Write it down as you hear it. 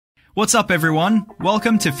What's up everyone?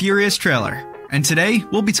 Welcome to Furious Trailer, and today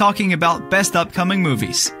we'll be talking about best upcoming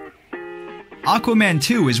movies. Aquaman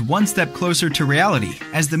 2 is one step closer to reality,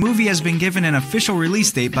 as the movie has been given an official release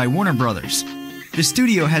date by Warner Bros. The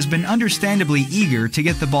studio has been understandably eager to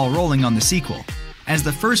get the ball rolling on the sequel, as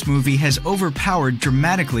the first movie has overpowered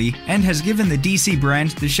dramatically and has given the DC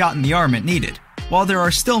brand the shot in the arm it needed. While there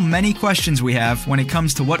are still many questions we have when it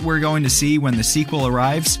comes to what we're going to see when the sequel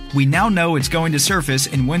arrives, we now know it's going to surface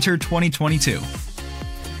in winter 2022.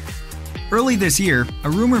 Early this year, a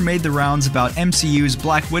rumor made the rounds about MCU's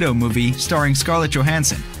Black Widow movie starring Scarlett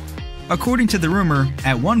Johansson. According to the rumor,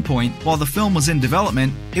 at one point, while the film was in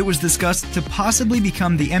development, it was discussed to possibly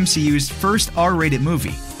become the MCU's first R-rated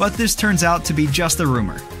movie, but this turns out to be just a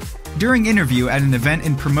rumor. During an interview at an event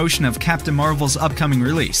in promotion of Captain Marvel's upcoming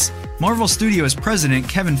release, Marvel Studios president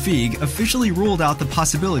Kevin Feige officially ruled out the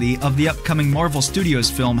possibility of the upcoming Marvel Studios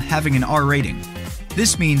film having an R rating.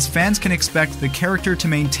 This means fans can expect the character to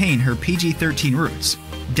maintain her PG-13 roots,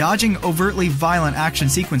 dodging overtly violent action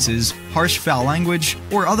sequences, harsh foul language,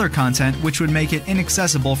 or other content which would make it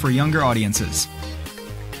inaccessible for younger audiences.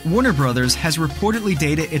 Warner Bros. Has reportedly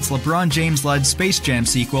dated its LeBron James-led Space Jam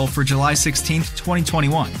sequel for July 16,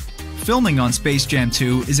 2021. Filming on Space Jam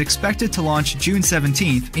 2 is expected to launch June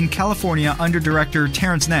 17th in California under director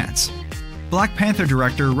Terrence Nance. Black Panther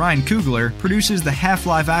director Ryan Coogler produces the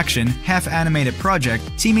half-live-action, half-animated project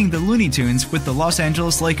teaming the Looney Tunes with the Los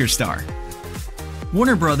Angeles Lakers star.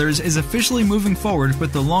 Warner Bros. Is officially moving forward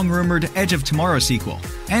with the long-rumored Edge of Tomorrow sequel,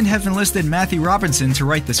 and have enlisted Matthew Robinson to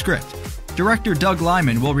write the script. Director Doug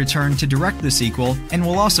Liman will return to direct the sequel and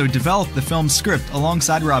will also develop the film's script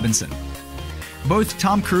alongside Robinson. Both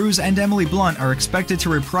Tom Cruise and Emily Blunt are expected to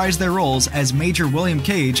reprise their roles as Major William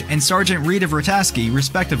Cage and Sergeant Rita Vrataski,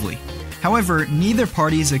 respectively. However, neither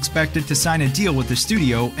party is expected to sign a deal with the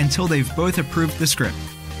studio until they've both approved the script.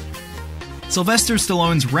 Sylvester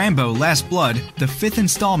Stallone's Rambo: Last Blood, the fifth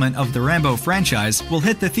installment of the Rambo franchise, will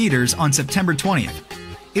hit the theaters on September 20th.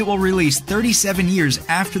 It will release 37 years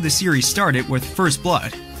after the series started with First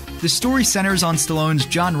Blood. The story centers on Stallone's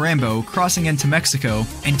John Rambo crossing into Mexico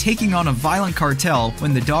and taking on a violent cartel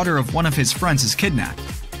when the daughter of one of his friends is kidnapped.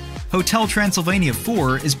 Hotel Transylvania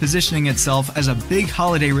 4 is positioning itself as a big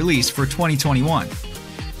holiday release for 2021.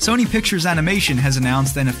 Sony Pictures Animation has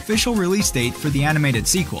announced an official release date for the animated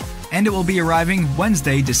sequel, and it will be arriving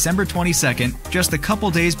Wednesday, December 22nd, just a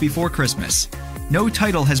couple days before Christmas. No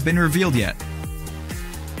title has been revealed yet.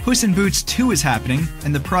 Puss in Boots 2 is happening,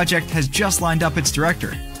 and the project has just lined up its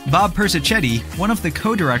director. Bob Persichetti, one of the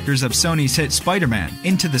co-directors of Sony's hit Spider-Man: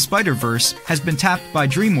 Into the Spider-Verse, has been tapped by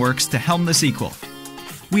DreamWorks to helm the sequel.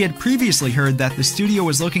 We had previously heard that the studio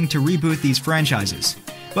was looking to reboot these franchises,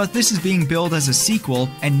 but this is being billed as a sequel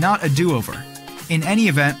and not a do-over. In any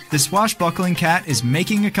event, the swashbuckling cat is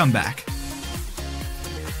making a comeback.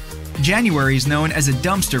 January is known as a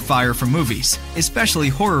dumpster fire for movies, especially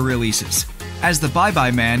horror releases, as The Bye-Bye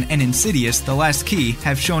Man and Insidious: The Last Key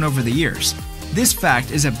have shown over the years. This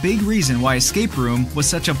fact is a big reason why Escape Room was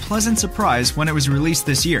such a pleasant surprise when it was released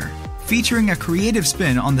this year, featuring a creative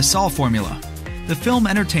spin on the Saw formula. The film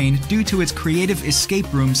entertained due to its creative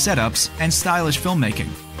escape room setups and stylish filmmaking.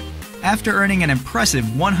 After earning an impressive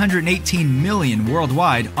 $118 million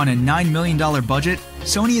worldwide on a $9 million budget,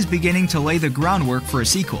 Sony is beginning to lay the groundwork for a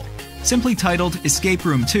sequel. Simply titled Escape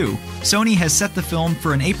Room 2, Sony has set the film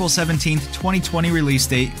for an April 17, 2020 release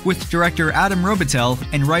date with director Adam Robitel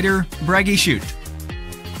and writer Bragi Schutt.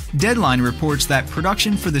 Deadline reports that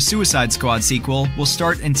production for the Suicide Squad sequel will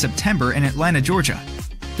start in September in Atlanta, Georgia.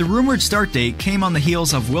 The rumored start date came on the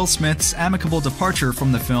heels of Will Smith's amicable departure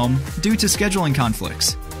from the film due to scheduling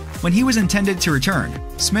conflicts. When he was intended to return,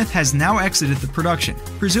 Smith has now exited the production,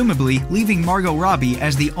 presumably leaving Margot Robbie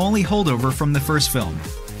as the only holdover from the first film.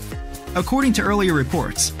 According to earlier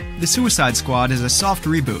reports, The Suicide Squad is a soft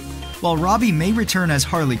reboot. While Robbie may return as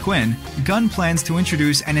Harley Quinn, Gunn plans to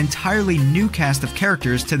introduce an entirely new cast of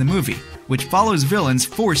characters to the movie, which follows villains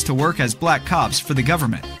forced to work as black cops for the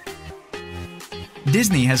government.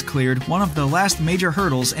 Disney has cleared one of the last major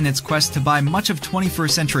hurdles in its quest to buy much of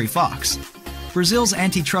 21st Century Fox. Brazil's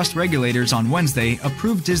antitrust regulators on Wednesday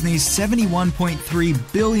approved Disney's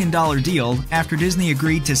 $71.3 billion deal after Disney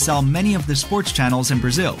agreed to sell many of the sports channels in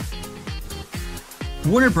Brazil.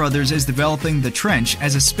 Warner Bros. Is developing The Trench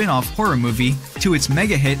as a spin-off horror movie to its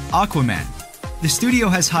mega-hit Aquaman. The studio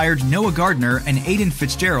has hired Noah Gardner and Aidan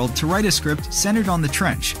Fitzgerald to write a script centered on The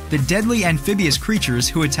Trench, the deadly amphibious creatures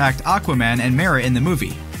who attacked Aquaman and Mera in the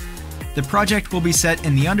movie. The project will be set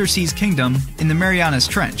in the Underseas Kingdom in the Marianas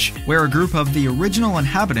Trench, where a group of the original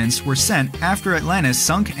inhabitants were sent after Atlantis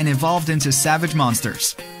sunk and evolved into savage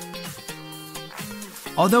monsters.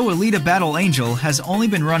 Although Alita Battle Angel has only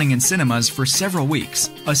been running in cinemas for several weeks,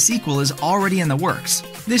 a sequel is already in the works.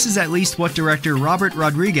 This is at least what director Robert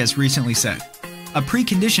Rodriguez recently said. A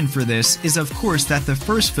precondition for this is of course that the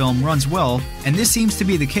first film runs well, and this seems to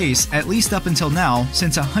be the case at least up until now,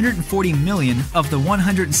 since 140 million of the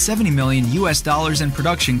 170 million US dollars in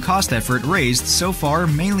production cost effort raised so far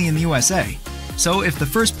mainly in the USA. So if the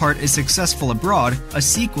first part is successful abroad, a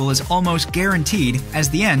sequel is almost guaranteed, as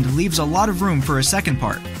the end leaves a lot of room for a second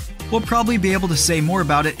part. We'll probably be able to say more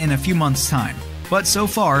about it in a few months' time, but so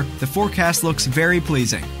far, the forecast looks very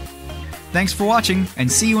pleasing. Thanks for watching,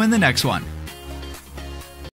 and see you in the next one.